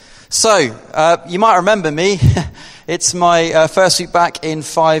So, you might remember me. It's my first week back in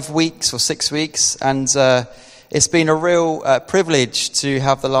 5 weeks or 6 weeks, and it's been a real privilege to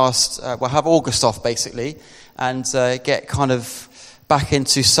have have August off basically, and get kind of back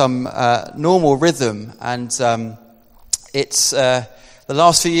into some normal rhythm. And it's the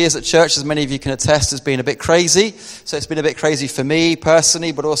last few years at church, as many of you can attest, has been a bit crazy. So it's been a bit crazy for me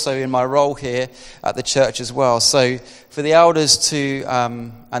personally, but also in my role here at the church as well. So for the elders to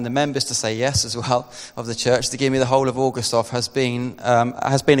and the members to say yes as well of the church to give me the whole of August off has been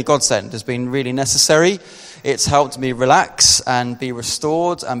a godsend. Has been really necessary. It's helped me relax and be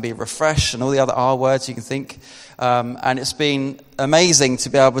restored and be refreshed and all the other R words you can think. And it's been amazing to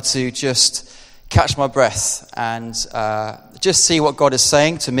be able to just catch my breath and just see what God is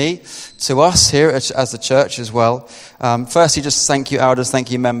saying to me, to us here as the church as well. Firstly, just thank you, elders,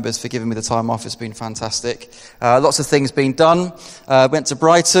 thank you, members, for giving me the time off. It's been fantastic. Lots of things being done. Went to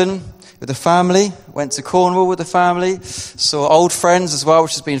Brighton with the family, went to Cornwall with the family, saw old friends as well,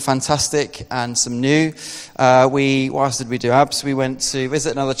 which has been fantastic, and some new. What else did we do, Abs? We went to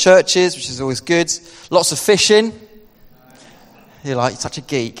visit another churches, which is always good. Lots of fishing. You're such a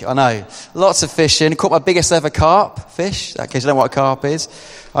geek, I know. Lots of fishing. Caught my biggest ever carp fish, in case you don't know what a carp is.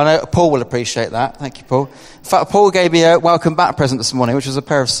 I know Paul will appreciate that. Thank you, Paul. In fact, Paul gave me a welcome back present this morning, which was a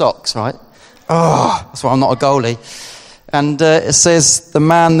pair of socks, right? Oh, that's why I'm not a goalie. And it says, the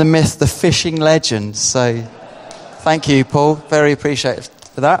man, the myth, the fishing legend. So, thank you, Paul. Very appreciative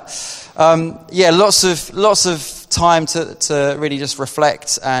for that. Lots of time to really just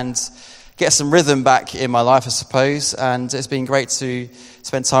reflect and get some rhythm back in my life, I suppose, and it's been great to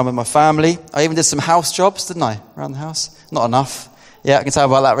spend time with my family. I even did some house jobs, didn't I, around the house? Not enough. Yeah, I can tell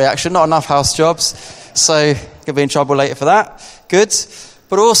by that reaction. Not enough house jobs, so could be in trouble later for that. Good.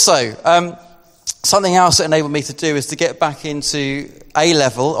 But also, something else that enabled me to do is to get back into a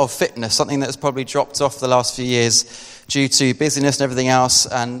level of fitness, something that has probably dropped off the last few years due to busyness and everything else,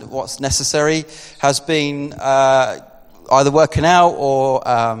 and what's necessary has been either working out or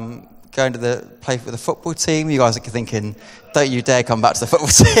going to play for the football team. You guys are thinking, don't you dare come back to the football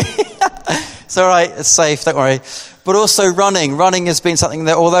team. It's all right, it's safe, don't worry. But also running. Running has been something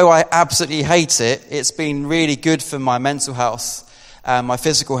that, although I absolutely hate it, it's been really good for my mental health and my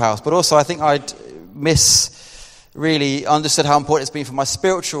physical health. But also I think I'd really understood how important it's been for my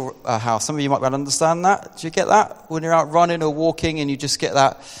spiritual health. Some of you might be able to understand that. Do you get that? When you're out running or walking and you just get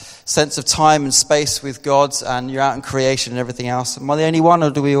that sense of time and space with God, and you're out in creation and everything else. Am I the only one, or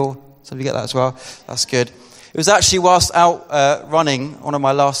do we all? Some of you get that as well? That's good. It was actually whilst out running, one of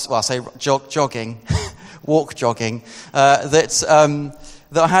my last, jogging, walk jogging, that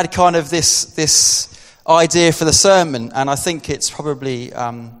I had kind of this idea for the sermon, and I think it's probably,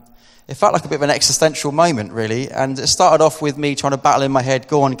 it felt like a bit of an existential moment, really, and it started off with me trying to battle in my head,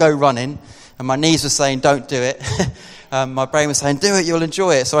 go running, and my knees were saying, don't do it. My brain was saying, do it, you'll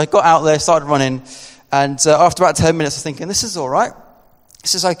enjoy it. So I got out there, started running, and after about 10 minutes I was thinking, this is all right.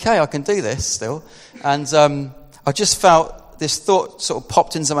 This is okay, I can do this still. And I just felt this thought sort of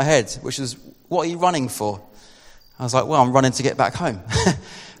popped into my head, which was, what are you running for? I was like, well, I'm running to get back home,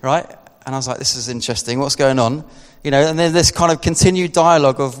 right? And I was like, this is interesting, what's going on? And then this kind of continued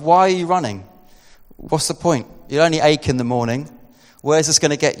dialogue of, why are you running? What's the point? You only ache in the morning. Where's this going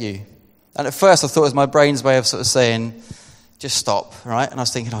to get you? And at first I thought it was my brain's way of sort of saying, just stop, right? And I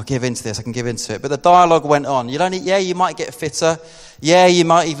was thinking, I'll give into this, I can give into it. But the dialogue went on. You might get fitter. Yeah, you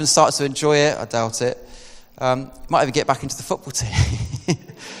might even start to enjoy it. I doubt it. Might even get back into the football team.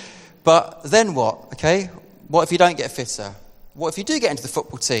 But then what, okay? What if you don't get fitter? What if you do get into the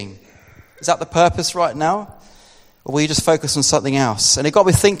football team? Is that the purpose right now? Or will you just focus on something else? And it got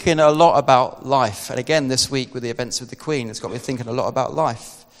me thinking a lot about life. And again, this week with the events with the Queen, it's got me thinking a lot about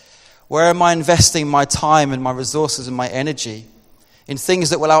life. Where am I investing my time and my resources and my energy? In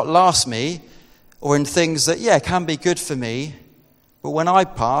things that will outlast me, or in things that, can be good for me, but when I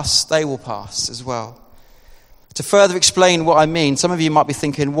pass, they will pass as well. To further explain what I mean, some of you might be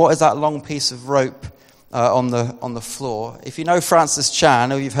thinking, what is that long piece of rope on the floor? If you know Francis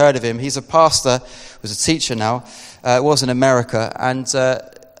Chan, or you've heard of him, he's a pastor, was a teacher now, was in America, and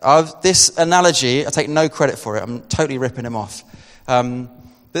this analogy, I take no credit for it, I'm totally ripping him off.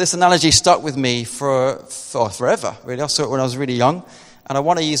 But this analogy stuck with me for forever, really. I saw it when I was really young, and I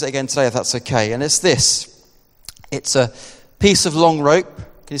want to use it again today if that's okay. And it's this. It's a piece of long rope.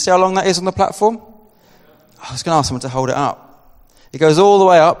 Can you see how long that is on the platform? I was going to ask someone to hold it up. It goes all the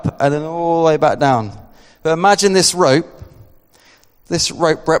way up and then all the way back down. But imagine this rope. This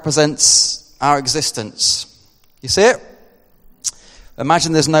rope represents our existence. You see it?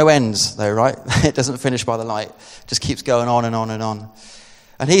 Imagine there's no end, though, right? It doesn't finish by the light. It just keeps going on and on and on.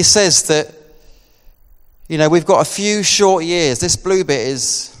 And he says that, we've got a few short years. This blue bit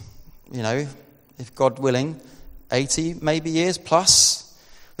is, if God willing, 80 maybe years plus.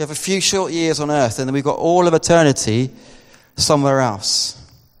 We have a few short years on earth, and then we've got all of eternity somewhere else.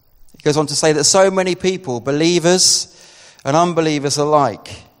 He goes on to say that so many people, believers and unbelievers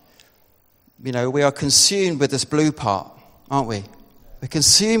alike, we are consumed with this blue part, aren't we? We're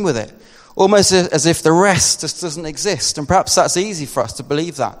consumed with it, almost as if the rest just doesn't exist. And perhaps that's easy for us to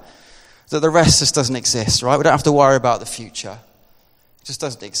believe that the rest just doesn't exist, right? We don't have to worry about the future. It just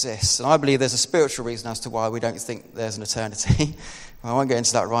doesn't exist. And I believe there's a spiritual reason as to why we don't think there's an eternity. I won't get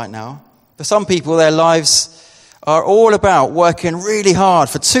into that right now. For some people, their lives are all about working really hard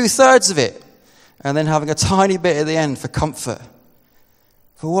for 2/3 of it and then having a tiny bit at the end for comfort.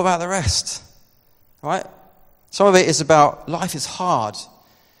 But what about the rest? Right? Some of it is about life is hard.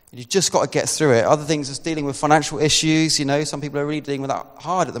 You've just got to get through it. Other things is dealing with financial issues. Some people are really dealing with that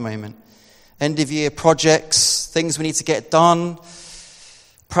hard at the moment. End of year projects, things we need to get done.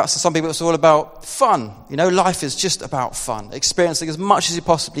 Perhaps for some people it's all about fun. Life is just about fun. Experiencing as much as you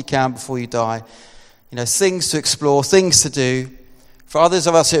possibly can before you die. Things to explore, things to do. For others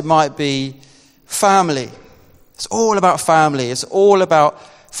of us it might be family. It's all about family. It's all about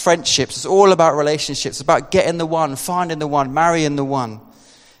friendships. It's all about relationships. It's about getting the one, finding the one, marrying the one.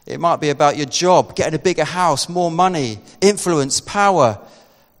 It might be about your job, getting a bigger house, more money, influence, power,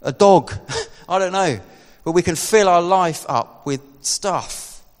 a dog. I don't know. But we can fill our life up with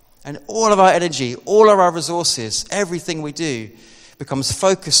stuff. And all of our energy, all of our resources, everything we do becomes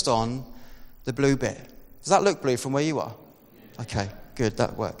focused on the blue bit. Does that look blue from where you are? Okay, good,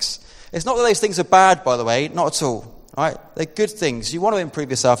 that works. It's not that those things are bad, by the way, not at all. Right? They're good things. You want to improve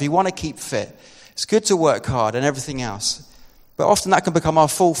yourself. You want to keep fit. It's good to work hard and everything else. But often that can become our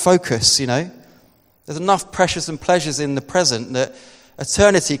full focus, There's enough pressures and pleasures in the present that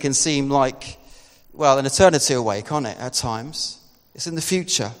eternity can seem like, an eternity away, can't it, at times? It's in the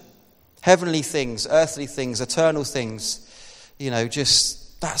future. Heavenly things, earthly things, eternal things.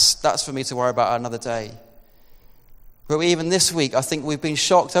 That's for me to worry about another day. But even this week, I think we've been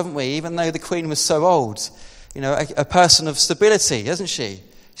shocked, haven't we? Even though the Queen was so old. A person of stability, isn't she?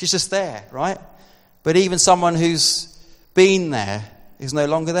 She's just there, right? But even someone who's been there is no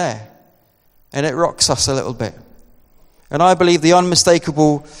longer there. And it rocks us a little bit. And I believe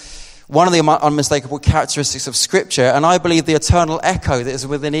one of the unmistakable characteristics of Scripture, and I believe the eternal echo that is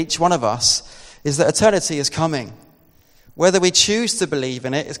within each one of us, is that eternity is coming. Whether we choose to believe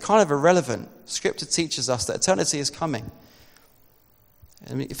in it is kind of irrelevant. Scripture teaches us that eternity is coming.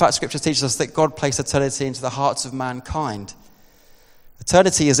 In fact, Scripture teaches us that God placed eternity into the hearts of mankind.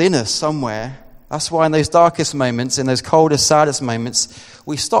 Eternity is in us somewhere. That's why in those darkest moments, in those coldest, saddest moments,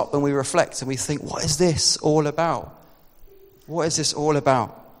 we stop and we reflect and we think, what is this all about? What is this all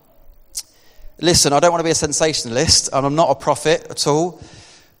about? Listen, I don't want to be a sensationalist, and I'm not a prophet at all,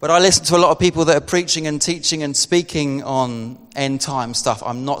 but I listen to a lot of people that are preaching and teaching and speaking on end time stuff.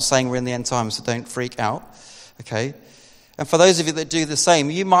 I'm not saying we're in the end times, so don't freak out, okay? And for those of you that do the same,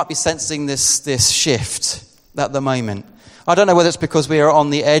 you might be sensing this shift at the moment. I don't know whether it's because we are on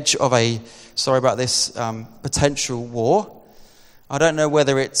the edge of potential war. I don't know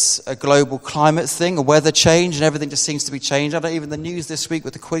whether it's a global climate thing, a weather change, and everything just seems to be changed. I don't even the news this week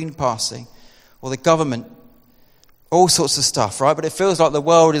with the Queen passing, or the government, all sorts of stuff, right? But it feels like the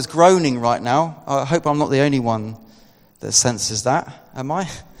world is groaning right now. I hope I'm not the only one that senses that. Am I?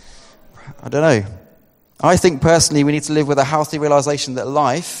 I don't know. I think personally we need to live with a healthy realization that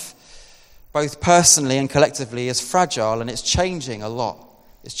life, both personally and collectively, is fragile and it's changing a lot.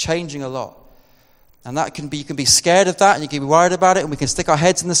 It's changing a lot. And you can be scared of that, and you can be worried about it, and we can stick our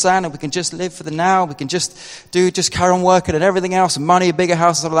heads in the sand, and we can just live for the now, we can just carry on working and everything else, and money, a bigger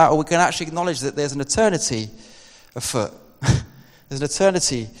house, and stuff like that, or we can actually acknowledge that there's an eternity afoot. There's an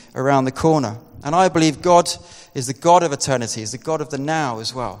eternity around the corner. And I believe God is the God of eternity. He's the God of the now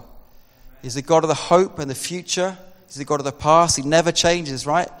as well. He's the God of the hope and the future. He's the God of the past. He never changes,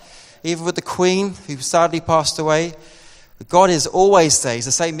 right? Even with the Queen, who sadly passed away, God is always there. He's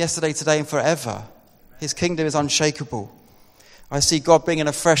the same yesterday, today, and forever. His kingdom is unshakable. I see God bringing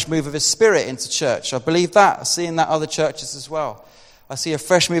a fresh move of His Spirit into church. I believe that. I see in that other churches as well. I see a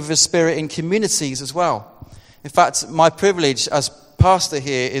fresh move of His Spirit in communities as well. In fact, my privilege as pastor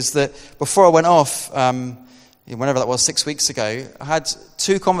here is that before I went off, whenever that was, 6 weeks ago, I had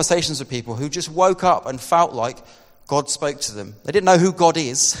 2 conversations with people who just woke up and felt like God spoke to them. They didn't know who God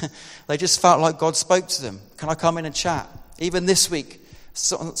is. They just felt like God spoke to them. Can I come in and chat? Even this week,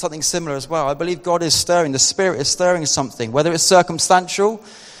 something similar as well. I believe God is stirring. The Spirit is stirring something. Whether it's circumstantial,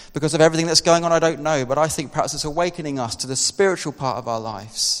 because of everything that's going on? I don't know, but I think perhaps it's awakening us to the spiritual part of our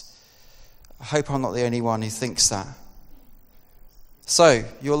lives. I hope I'm not the only one who thinks that. So,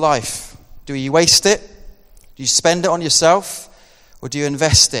 your life, do you waste it? Do you spend it on yourself? Or do you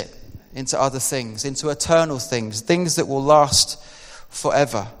invest it into other things, into eternal things, things that will last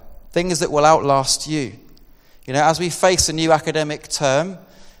forever, things that will outlast you? You know, as we face a new academic term,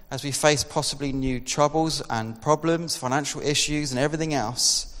 as we face possibly new troubles and problems, financial issues and everything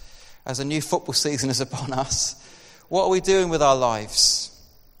else, as a new football season is upon us, what are we doing with our lives?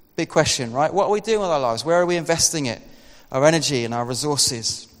 Big question, right? What are we doing with our lives? Where are we investing it? Our energy and our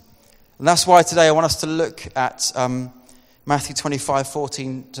resources. And that's why today I want us to look at Matthew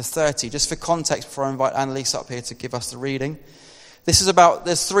 25:14-30, just for context before I invite Annalise up here to give us the reading. This is about,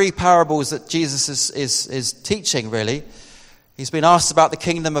 there's three parables that Jesus is teaching, really. He's been asked about the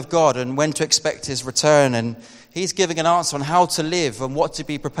kingdom of God and when to expect his return, and he's giving an answer on how to live and what to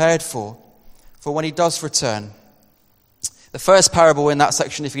be prepared for when he does return. The first parable in that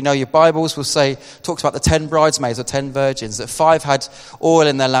section, if you know your Bibles, talks about the 10 bridesmaids or 10 virgins, that 5 had oil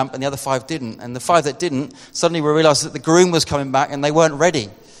in their lamp and the other 5 didn't. And the 5 that didn't, suddenly we realized that the groom was coming back and they weren't ready.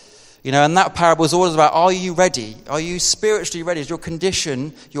 You know, and that parable is always about, are you ready? Are you spiritually ready? Is your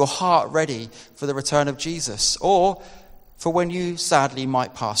condition, your heart ready for the return of Jesus? Or for when you sadly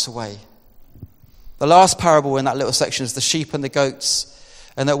might pass away? The last parable in that little section is the sheep and the goats.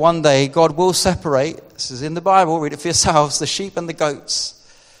 And that one day God will separate, this is in the Bible, read it for yourselves, the sheep and the goats.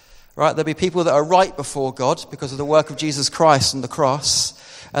 Right? There'll be people that are right before God because of the work of Jesus Christ on the cross.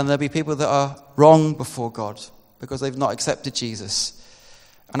 And there'll be people that are wrong before God because they've not accepted Jesus.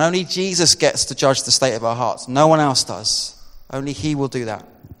 And only Jesus gets to judge the state of our hearts. No one else does. Only he will do that.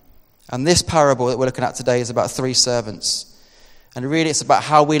 And this parable that we're looking at today is about 3 servants. And really it's about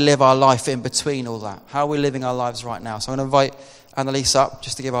how we live our life in between all that. How we're living our lives right now. So I'm going to invite Annalise up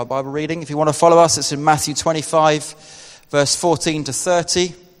just to give our Bible reading. If you want to follow us, it's in Matthew 25, verse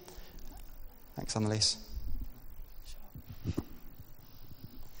 14-30. Thanks, Annalise.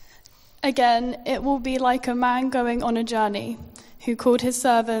 Again, it will be like a man going on a journey, who called his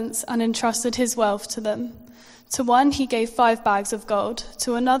servants and entrusted his wealth to them. To one he gave 5 bags of gold,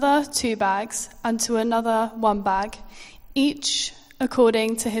 to another 2 bags, and to another 1 bag, each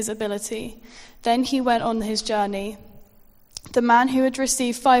according to his ability. Then he went on his journey. The man who had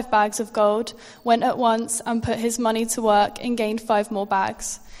received 5 bags of gold went at once and put his money to work and gained 5 more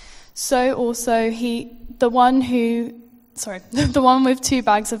bags. So also the one with 2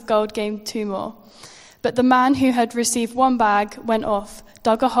 bags of gold gained 2 more. But the man who had received 1 bag went off,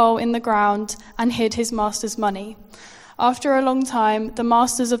 dug a hole in the ground, and hid his master's money. After a long time, the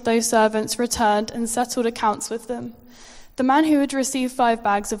masters of those servants returned and settled accounts with them. The man who had received 5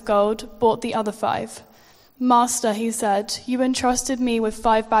 bags of gold bought the other 5. Master, he said, you entrusted me with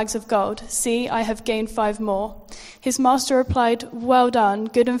 5 bags of gold. See, I have gained 5 more. His master replied, well done,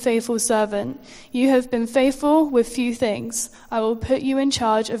 good and faithful servant. You have been faithful with few things. I will put you in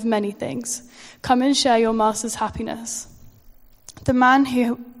charge of many things. Come and share your master's happiness. The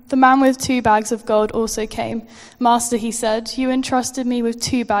man with 2 bags of gold also came. Master, he said, you entrusted me with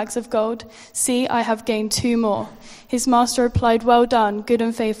 2 bags of gold. See, I have gained 2 more. His master replied, well done, good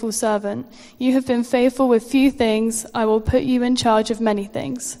and faithful servant. You have been faithful with few things. I will put you in charge of many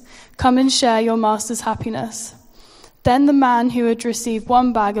things. Come and share your master's happiness. Then the man who had received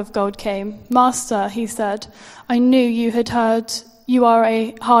 1 bag of gold came. Master, he said, I knew you are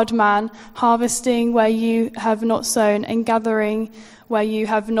a hard man, harvesting where you have not sown and gathering where you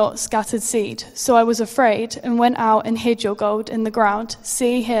have not scattered seed. So I was afraid and went out and hid your gold in the ground.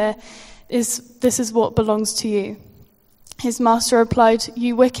 See, this is what belongs to you. His master replied,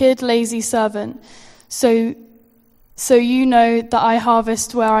 you wicked, lazy servant. So you know that I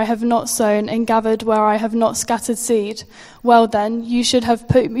harvest where I have not sown and gathered where I have not scattered seed. Well then, you should have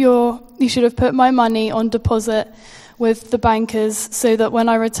put my money on deposit with the bankers, so that when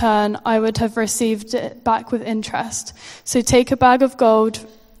I return, I would have received it back with interest. So take a bag of gold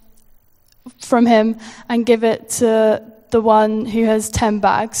from him and give it to the one who has 10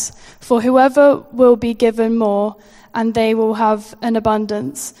 bags. For whoever will be given more, and they will have an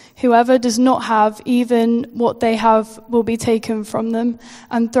abundance. Whoever does not have, even what they have will be taken from them,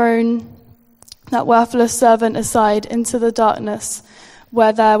 and thrown that worthless servant aside into the darkness,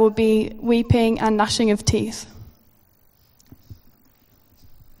 where there will be weeping and gnashing of teeth.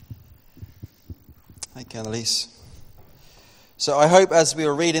 Thank you, Annalise. So I hope as we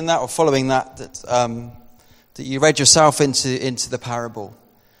were reading that or following that you read yourself into the parable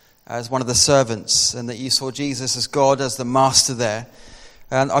as one of the servants, and that you saw Jesus as God, as the master there,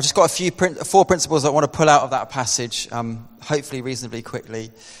 And I've just got four principles I want to pull out of that passage, hopefully reasonably quickly.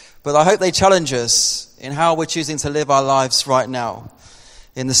 But I hope they challenge us in how we're choosing to live our lives right now,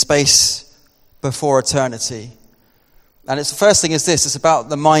 in the space before eternity. And the first thing is this, it's about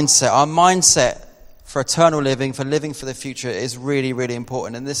the mindset. Our mindset for eternal living, for living for the future, is really, really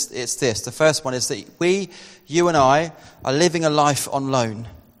important. And it's this. The first one is that you and I, are living a life on loan.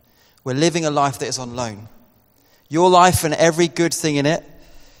 We're living a life that is on loan. Your life and every good thing in it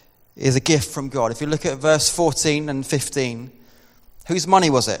is a gift from God. If you look at verse 14 and 15, whose money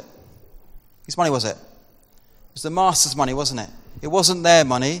was it? Whose money was it? It was the master's money, wasn't it? It wasn't their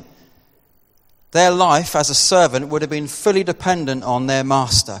money. Their life as a servant would have been fully dependent on their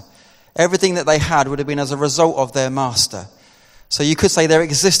master. Everything that they had would have been as a result of their master. So you could say their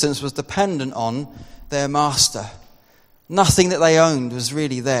existence was dependent on their master. Nothing that they owned was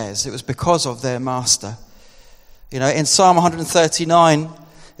really theirs. It was because of their master. You know, in Psalm 139,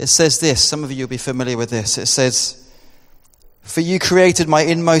 it says this. Some of you will be familiar with this. It says, "For you created my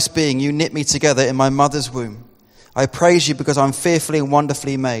inmost being. You knit me together in my mother's womb. I praise you because I'm fearfully and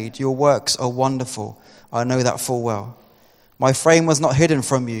wonderfully made. Your works are wonderful. I know that full well. My frame was not hidden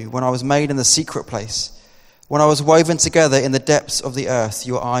from you when I was made in the secret place. When I was woven together in the depths of the earth,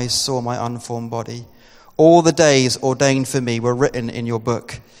 your eyes saw my unformed body. All the days ordained for me were written in your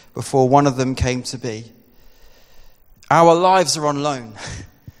book before one of them came to be." Our lives are on loan.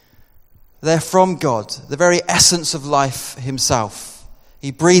 They're from God, the very essence of life himself.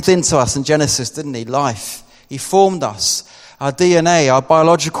 He breathed into us in Genesis, didn't he? Life. He formed us, our DNA, our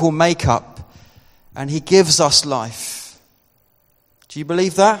biological makeup, and he gives us life. Do you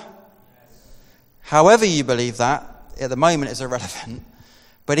believe that? However you believe that, at the moment is irrelevant.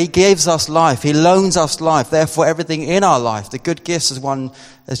 But he gives us life. He loans us life. Therefore, everything in our life, the good gifts,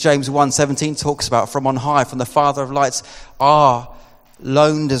 as James 1:17 talks about, from on high, from the Father of lights, are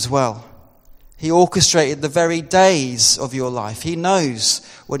loaned as well. He orchestrated the very days of your life. He knows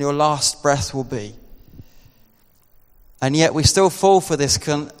when your last breath will be. And yet we still fall for this,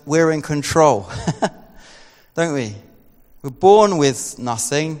 we're in control, don't we? We're born with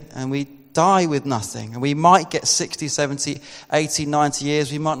nothing and we die with nothing. And we might get 60, 70, 80, 90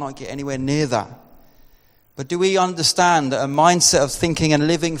 years. We might not get anywhere near that. But do we understand that a mindset of thinking and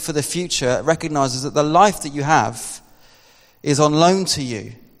living for the future recognizes that the life that you have is on loan to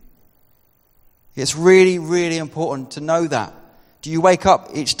you? It's really, really important to know that. Do you wake up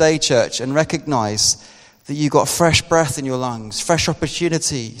each day, church, and recognize that you've got fresh breath in your lungs, fresh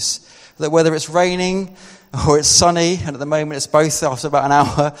opportunities, that whether it's raining or it's sunny, and at the moment it's both after about an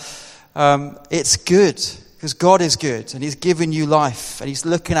hour, it's good because God is good and he's given you life and he's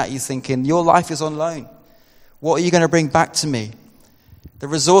looking at you thinking, your life is on loan. What are you going to bring back to me? The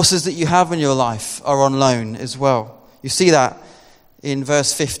resources that you have in your life are on loan as well. You see that in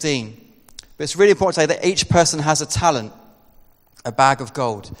verse 15. But it's really important to say that each person has a talent. A bag of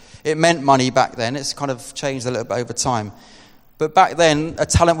gold. It meant money back then. It's kind of changed a little bit over time. But back then, a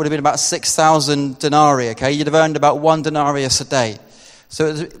talent would have been about 6,000 denarii, okay? You'd have earned about 1 denarius a day.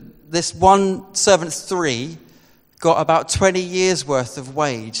 So this one servant 3 got about 20 years worth of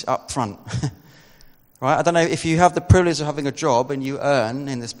wage up front. Right? I don't know if you have the privilege of having a job and you earn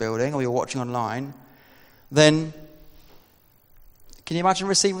in this building or you're watching online, then can you imagine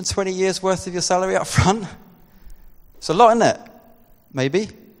receiving 20 years worth of your salary up front? It's a lot, isn't it? Maybe.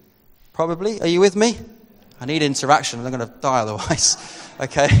 Probably. Are you with me? I need interaction. I'm going to die otherwise.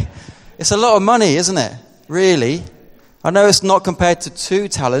 Okay. It's a lot of money, isn't it? Really. I know it's not compared to 2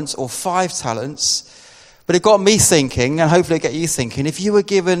 talents or 5 talents, but it got me thinking, and hopefully it get you thinking, if you were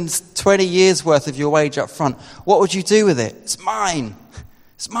given 20 years worth of your wage up front, what would you do with it? It's mine.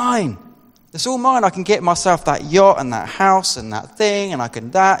 It's mine. It's all mine. I can get myself that yacht and that house and that thing, and I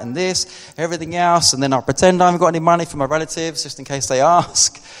can that and this, everything else, and then I'll pretend I haven't got any money for my relatives just in case they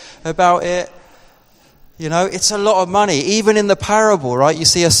ask about it. You know, it's a lot of money. Even in the parable, right, you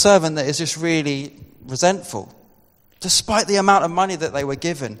see a servant that is just really resentful, despite the amount of money that they were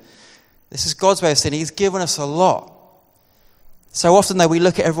given. This is God's way of saying he's given us a lot. So often, though, we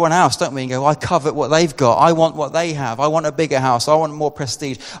look at everyone else, don't we, and go, I covet what they've got. I want what they have. I want a bigger house. I want more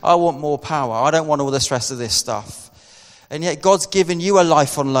prestige. I want more power. I don't want all the stress of this stuff. And yet God's given you a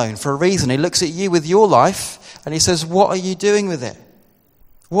life on loan for a reason. He looks at you with your life and he says, what are you doing with it?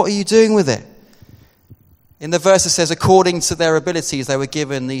 What are you doing with it? In the verse it says, according to their abilities, they were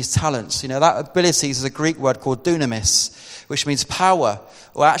given these talents. You know, that abilities is a Greek word called dunamis, which means power,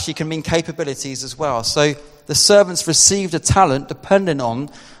 or actually can mean capabilities as well. So the servants received a talent depending on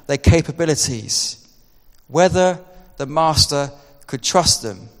their capabilities, whether the master could trust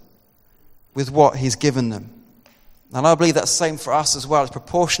them with what he's given them. And I believe that's the same for us as well. It's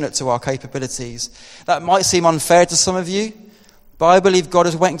proportionate to our capabilities. That might seem unfair to some of you, but I believe God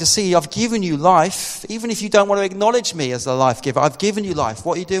is waiting to see. I've given you life, even if you don't want to acknowledge me as the life giver. I've given you life.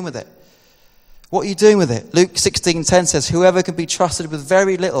 What are you doing with it? What are you doing with it? Luke 16:10 says, whoever can be trusted with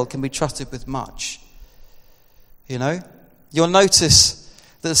very little can be trusted with much. You know? You'll notice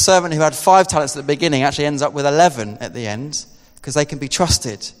that the servant who had 5 talents at the beginning actually ends up with 11 at the end, because they can be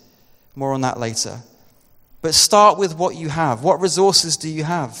trusted. More on that later. But start with what you have. What resources do you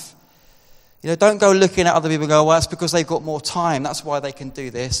have? You know, don't go looking at other people and go, well, that's because they've got more time. That's why they can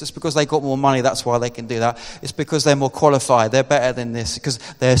do this. It's because they've got more money. That's why they can do that. It's because they're more qualified. They're better than this because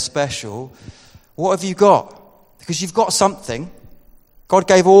they're special. What have you got? Because you've got something. God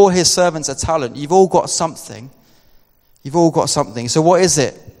gave all his servants a talent. You've all got something. You've all got something. So what is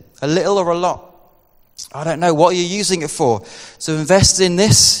it? A little or a lot? I don't know. What are you using it for? So invest in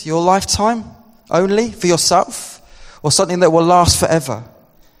this, your lifetime? Only for yourself, or something that will last forever?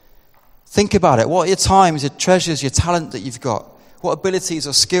 Think about it. What are your times, your treasures, your talent that you've got? What abilities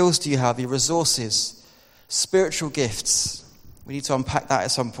or skills do you have, your resources? Spiritual gifts. We need to unpack that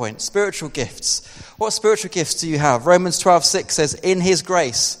at some point. Spiritual gifts. What spiritual gifts do you have? Romans 12:6 says, in his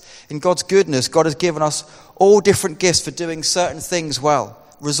grace, in God's goodness, God has given us all different gifts for doing certain things well.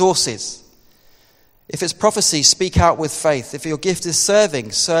 Resources. If it's prophecy, speak out with faith. If your gift is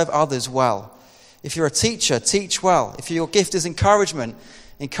serving, serve others well. If you're a teacher, teach well. If your gift is encouragement,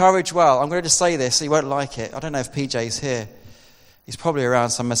 encourage well. I'm going to just say this, so you won't like it. I don't know if PJ's here. He's probably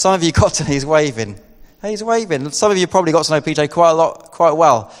around somewhere. Some of you got to know, he's waving. Hey, he's waving. Some of you probably got to know PJ quite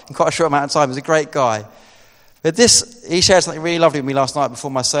well, in quite a short amount of time. He's a great guy. But he shared something really lovely with me last night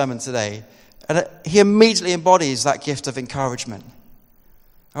before my sermon today. And he immediately embodies that gift of encouragement.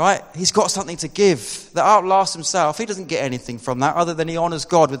 All right? He's got something to give that outlasts himself. He doesn't get anything from that other than he honours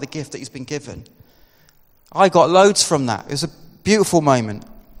God with the gift that he's been given. I got loads from that. It was a beautiful moment.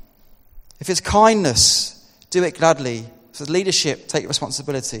 If it's kindness, do it gladly. If it's leadership, take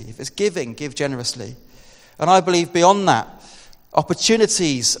responsibility. If it's giving, give generously. And I believe beyond that,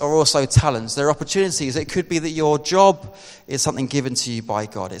 opportunities are also talents. There are opportunities. It could be that your job is something given to you by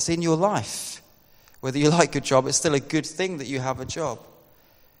God. It's in your life. Whether you like your job, it's still a good thing that you have a job.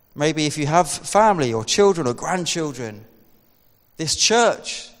 Maybe if you have family or children or grandchildren, this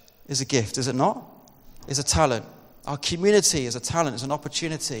church is a gift, is it not? Is a talent. Our community is a talent, is an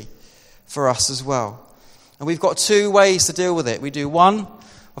opportunity for us as well. And we've got 2 ways to deal with it. We do one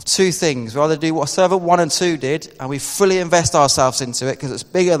of 2 things. We either do what servant 1 and 2 did, and we fully invest ourselves into it because it's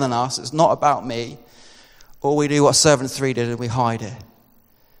bigger than us, it's not about me, or we do what servant 3 did and we hide it.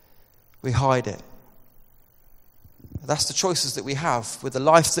 We hide it. That's the choices that we have with the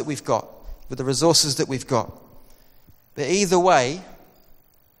life that we've got, with the resources that we've got. But either way,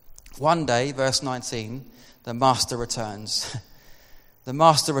 one day, verse 19, the master returns. The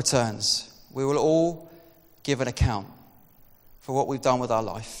master returns. We will all give an account for what we've done with our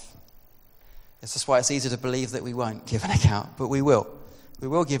life. It's just why it's easy to believe that we won't give an account, but we will. We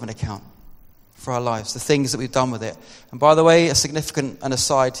will give an account for our lives, the things that we've done with it. And by the way, a significant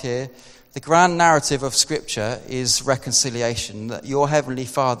aside here, the grand narrative of Scripture is reconciliation, that your Heavenly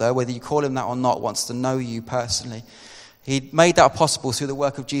Father, whether you call him that or not, wants to know you personally. He made that possible through the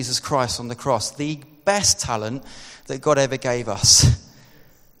work of Jesus Christ on the cross, the best talent that God ever gave us.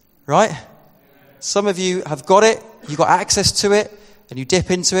 Right? Some of you have got it, you've got access to it, and you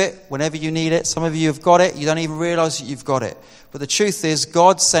dip into it whenever you need it. Some of you have got it, you don't even realize that you've got it. But the truth is,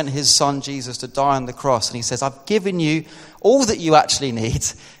 God sent his son Jesus to die on the cross, and he says, I've given you all that you actually need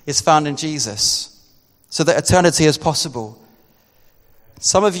is found in Jesus, so that eternity is possible.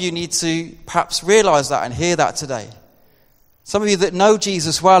 Some of you need to perhaps realize that and hear that today. Some of you that know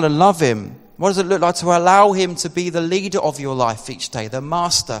Jesus well and love him, what does it look like to allow him to be the leader of your life each day, the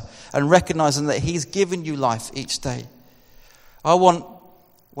master, and recognizing that he's given you life each day?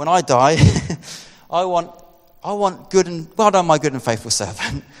 When I die, I want good and, well done, my good and faithful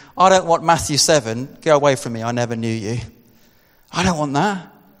servant. I don't want Matthew 7, go away from me, I never knew you. I don't want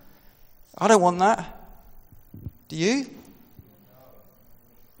that. I don't want that. Do you?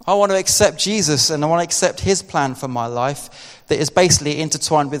 I want to accept Jesus, and I want to accept his plan for my life that is basically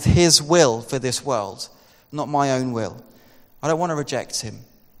intertwined with his will for this world, not my own will. I don't want to reject him.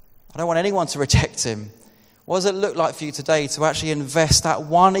 I don't want anyone to reject him. What does it look like for you today to actually invest that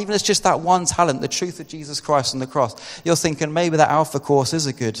one, even if it's just that one talent, the truth of Jesus Christ on the cross? You're thinking, maybe that Alpha course is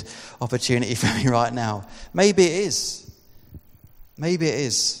a good opportunity for me right now. Maybe it is. Maybe it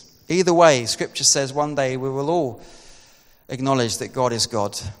is. Either way, Scripture says one day we will all acknowledge that God is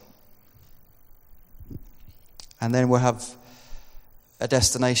God. And then we'll have a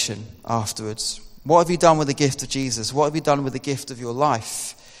destination afterwards. What have you done with the gift of Jesus? What have you done with the gift of your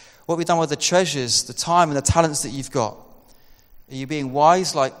life? What have you done with the treasures, the time and the talents that you've got? Are you being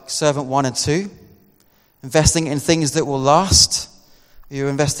wise like servant 1 and 2? Investing in things that will last? Are you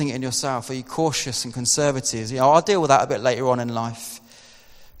investing it in yourself? Are you cautious and conservative? I'll deal with that a bit later on in life.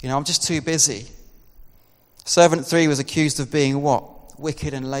 I'm just too busy. Servant 3 was accused of being what?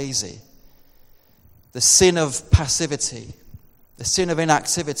 Wicked and lazy. The sin of passivity. The sin of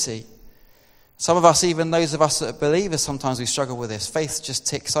inactivity. Some of us, even those of us that are believers, sometimes we struggle with this. Faith just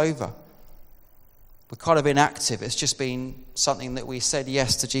ticks over. We're kind of inactive. It's just been something that we said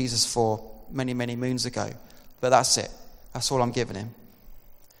yes to Jesus for many, many moons ago. But that's it. That's all I'm giving him.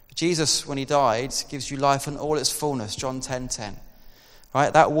 Jesus, when he died, gives you life in all its fullness. John 10:10.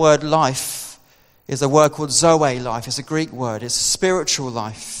 Right? That word life is a word called Zoe life. It's a Greek word. It's a spiritual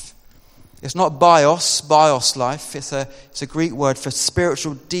life. It's not bios life. It's a Greek word for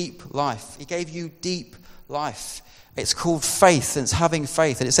spiritual deep life. He gave you deep life. It's called faith, and it's having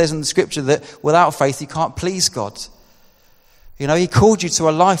faith. And it says in the scripture that without faith you can't please God. He called you to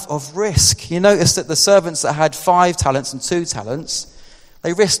a life of risk. You notice that the servants that had 5 talents and 2 talents,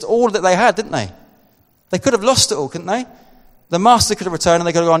 they risked all that they had, didn't they? They could have lost it all, couldn't they? The master could have returned and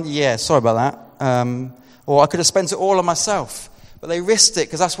they could have gone, yeah, sorry about that. Or I could have spent it all on myself. But they risked it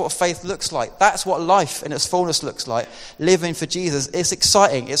because that's what faith looks like. That's what life in its fullness looks like. Living for Jesus. It's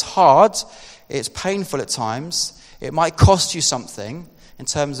exciting. It's hard. It's painful at times. It might cost you something in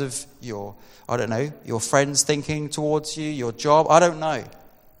terms of your friends thinking towards you, your job. I don't know.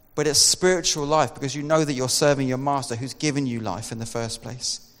 But it's spiritual life because you know that you're serving your master who's given you life in the first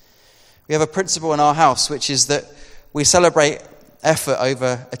place. We have a principle in our house, which is that we celebrate effort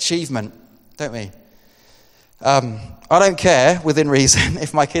over achievement, don't we? I don't care, within reason,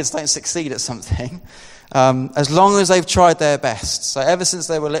 if my kids don't succeed at something, as long as they've tried their best. So ever since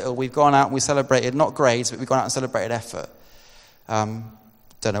they were little, we've gone out and we celebrated, not grades, but we've gone out and celebrated effort.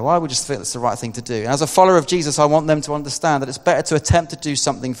 Don't know why, we just feel it's the right thing to do. And as a follower of Jesus, I want them to understand that it's better to attempt to do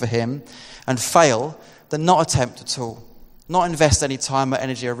something for him and fail than not attempt at all. Not invest any time or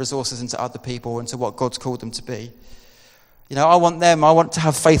energy or resources into other people, into what God's called them to be. I want to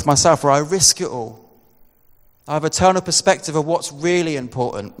have faith myself where I risk it all. I have an eternal perspective of what's really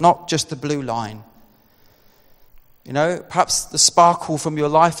important, not just the blue line. Perhaps the sparkle from your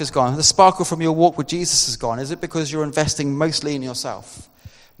life is gone. The sparkle from your walk with Jesus is gone. Is it because you're investing mostly in yourself?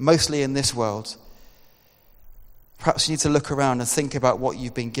 Mostly in this world? Perhaps you need to look around and think about what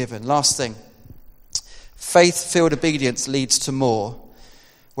you've been given. Last thing. Faith-filled obedience leads to more,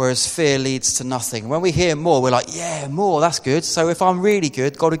 whereas fear leads to nothing. When we hear more, we're like, yeah, more, that's good. So if I'm really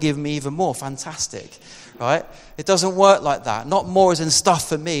good, God will give me even more. Fantastic. Right? It doesn't work like that. Not more is in stuff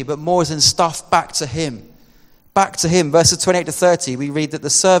for me, but more is in stuff back to him. Back to him. Verses 28 to 30, we read that the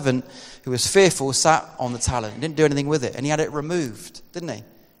servant who was fearful sat on the talent and didn't do anything with it. And he had it removed, didn't he?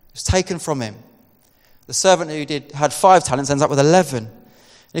 It was taken from him. The servant who had 5 talents ends up with 11. And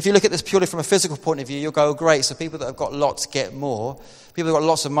if you look at this purely from a physical point of view, you'll go, oh, great, so people that have got lots get more. People who have got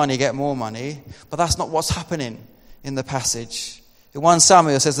lots of money get more money. But that's not what's happening in the passage. In 1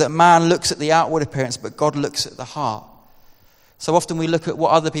 Samuel it says that man looks at the outward appearance, but God looks at the heart. So often we look at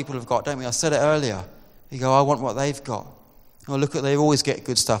what other people have got, don't we? I said it earlier. You go, I want what they've got. Or look at, they always get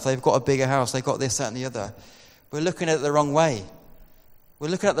good stuff. They've got a bigger house. They've got this, that, and the other. We're looking at it the wrong way. We're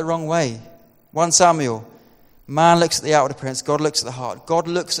looking at it the wrong way. 1 Samuel, man looks at the outward appearance. God looks at the heart. God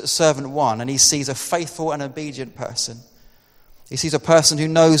looks at servant 1 and he sees a faithful and obedient person. He sees a person who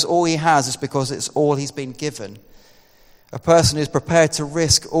knows all he has is because it's all he's been given. A person who's prepared to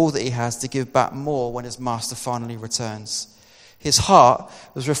risk all that he has to give back more when his master finally returns. His heart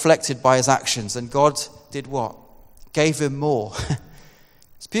was reflected by his actions, and God did what? Gave him more.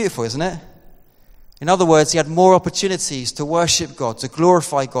 It's beautiful, isn't it? In other words, he had more opportunities to worship God, to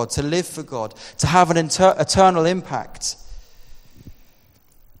glorify God, to live for God, to have an eternal impact.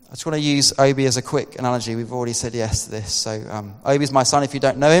 I just want to use Obi as a quick analogy. We've already said yes to this. So Obi's my son if you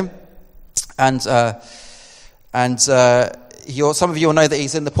don't know him. And some of you will know that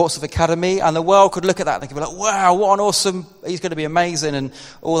he's in the Portsmouth Academy, and the world could look at that and they could be like, wow, what an awesome, he's going to be amazing and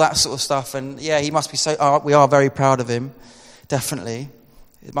all that sort of stuff. And yeah, he must be we are very proud of him, definitely.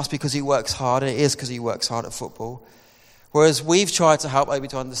 It must be because he works hard, and it is because he works hard at football. Whereas we've tried to help Obi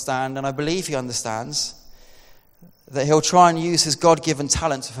to understand, and I believe he understands, that he'll try and use his God-given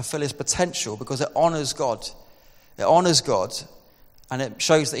talent to fulfill his potential because it honours God. It honours God, and it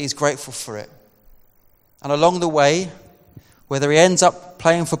shows that he's grateful for it. And along the way, whether he ends up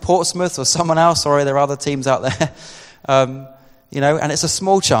playing for Portsmouth or someone else, or there are other teams out there, and it's a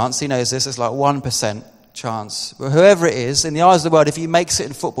small chance, he knows this, it's like 1% chance. But whoever it is, in the eyes of the world, if he makes it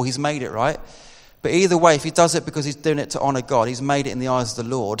in football, he's made it, right? But either way, if he does it because he's doing it to honour God, he's made it in the eyes of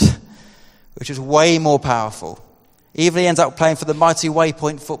the Lord, which is way more powerful. Even he ends up playing for the mighty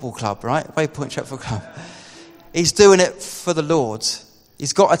Waypoint Football Club, right? Waypoint Church Football Club. He's doing it for the Lord.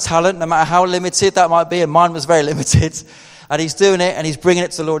 He's got a talent, no matter how limited that might be, and mine was very limited. And he's doing it, and he's bringing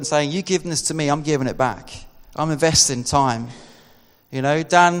it to the Lord and saying, you give this to me, I'm giving it back. I'm investing time. You know,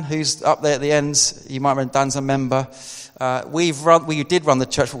 Dan, who's up there at the end, you might remember Dan's a member. We did run the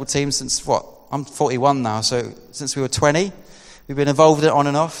church football team since, I'm 41 now, so since we were 20. We've been involved in it on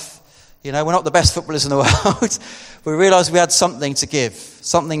and off. You know, we're not the best footballers in the world. We realised we had something to give,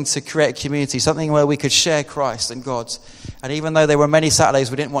 something to create a community, something where we could share Christ and God. And even though there were many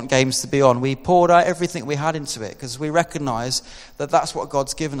Saturdays we didn't want games to be on, we poured out everything we had into it because we recognise that that's what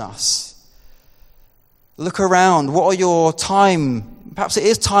God's given us. Look around. What are your time? Perhaps it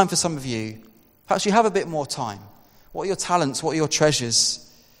is time for some of you. Perhaps you have a bit more time. What are your talents? What are your treasures?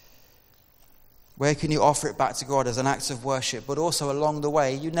 Where can you offer it back to God as an act of worship? But also along the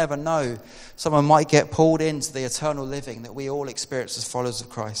way, you never know. Someone might get pulled into the eternal living that we all experience as followers of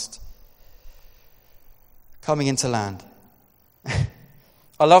Christ. Coming into land.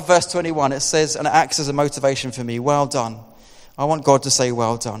 I love verse 21. It says, and it acts as a motivation for me. Well done. I want God to say,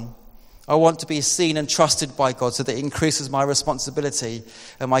 well done. I want to be seen and trusted by God so that it increases my responsibility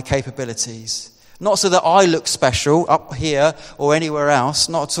and my capabilities. Not so that I look special up here or anywhere else.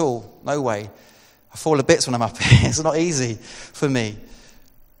 Not at all. No way. I fall to bits when I'm up here. It's not easy for me.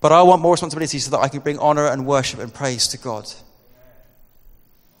 But I want more responsibility so that I can bring honour and worship and praise to God.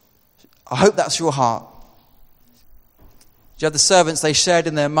 I hope that's your heart. You had the servants, they shared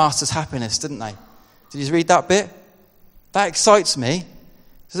in their master's happiness, didn't they? Did you read that bit? That excites me.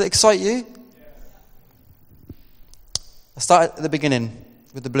 Does it excite you? I start at the beginning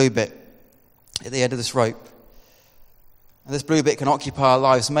with the blue bit at the end of this rope. And this blue bit can occupy our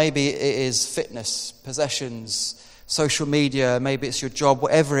lives. Maybe it is fitness, possessions, social media, maybe it's your job,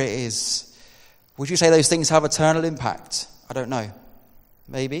 whatever it is. Would you say those things have eternal impact? I don't know.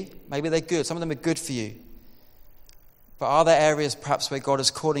 Maybe they're good. Some of them are good for you. But are there areas perhaps where God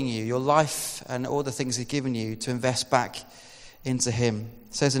is calling you, your life and all the things he's given you, to invest back into him?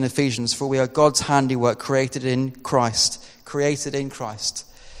 It says in Ephesians, for we are God's handiwork, created in Christ,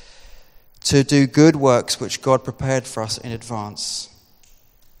 to do good works which God prepared for us in advance.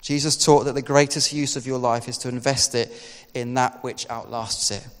 Jesus taught that the greatest use of your life is to invest it in that which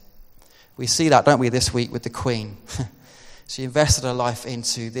outlasts it. We see that, don't we, this week with the Queen. She invested her life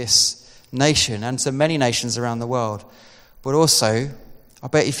into this nation and to many nations around the world. But also, I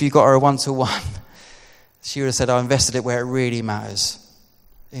bet if you got her a one-to-one, she would have said, I invested it where it really matters.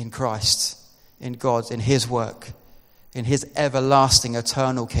 In Christ, in God, in his work, in his everlasting,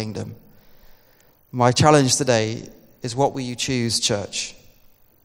 eternal kingdom. My challenge today is, what will you choose, church?